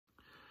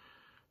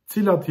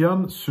Cilat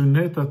janë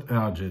synetet e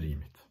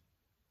agjërimit?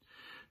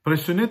 Prej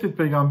synetit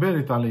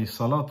pejgamberit a.s.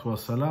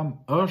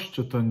 është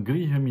që të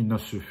ngrihemi në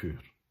syfyr,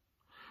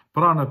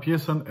 pra në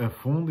pjesën e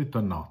fundit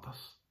të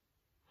natës.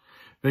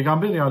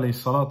 Pejgamberi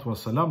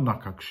a.s. na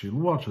ka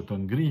këshilluar që të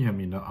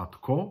ngrihemi në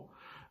atë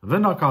kohë dhe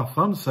na ka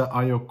thënë se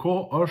ajo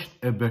kohë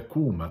është e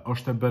bekume,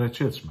 është e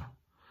bereqetshme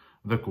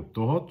dhe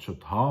kuptohet që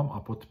të ham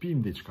apo të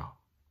pim diçka.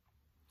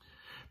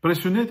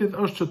 Prej synetit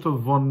është që të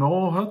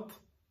vonohet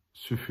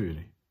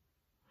syfyri,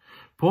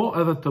 po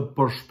edhe të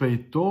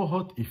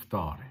përshpejtohet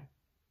iftari.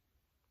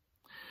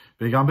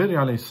 Pejgamberi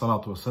a.s.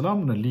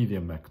 në lidhje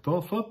me këto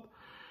thot,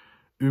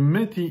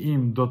 ummeti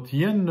im do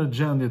t'jenë në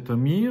gjendje të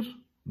mirë,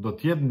 do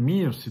t'jenë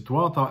mirë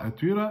situata e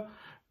tyre,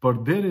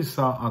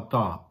 përderisa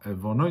ata e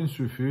vonojnë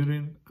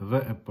syfyrin dhe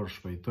e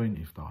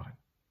përshpejtojnë iftarin.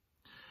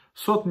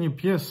 Sot një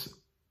pjesë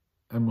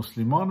e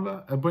muslimanëve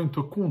e bëjnë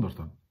të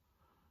kundërtën,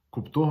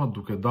 kuptohet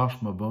duke dash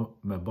me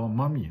bë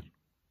më mirë.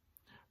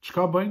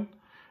 Çka bëjnë?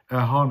 E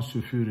hanë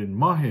syfyrin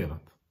më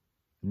herët,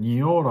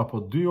 1 orë apo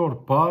 2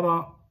 orë para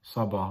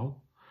sabahut,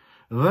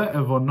 dhe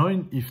e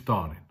vonojnë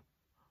iftarin.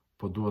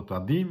 Po duhet ta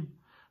dim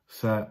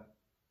se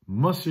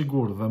më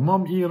sigur dhe më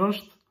mirë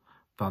është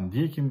ta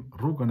ndjekim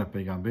rrugën e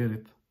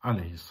pejgamberit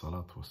a.s.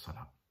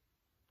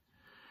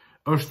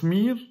 Është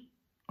mirë,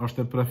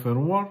 është e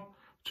preferuar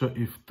që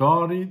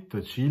iftari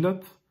të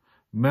qilet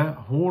me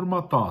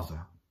hurma taze,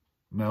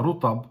 me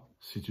rutab,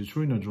 si që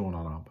quajnë në gjuhën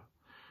arabe.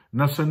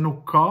 Nëse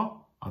nuk ka,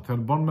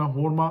 atëherë bën me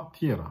hurma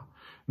tjera.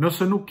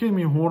 Nëse nuk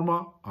kemi hurma,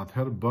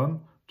 atëherë bën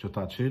që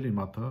ta qelim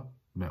atë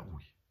me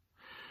ujë.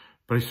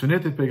 Prej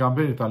synetit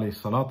pejgamberit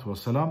a.s.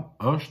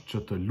 është që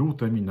të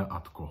lutemi në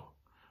atë kohë.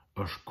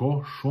 Është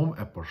kohë shumë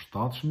e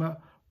përshtatshme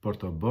për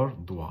të bërë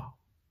dua.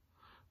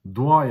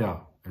 Duaja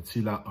e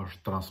cila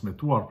është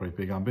transmetuar prej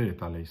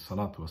pejgamberit a.s.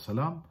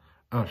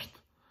 është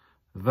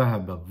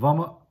dhahaba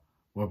ad-dhama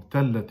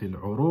wabtallat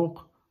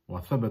al-uruq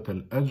wa thabata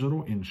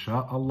al-ajru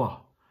insha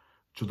Allah,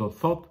 që do të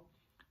thotë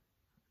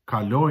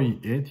kaloi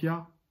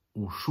etja,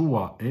 u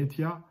shua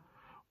etja,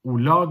 u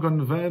lagën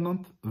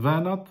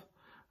venat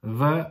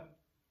dhe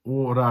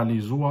u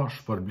realizua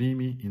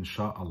shpërblimi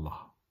insha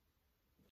Allah.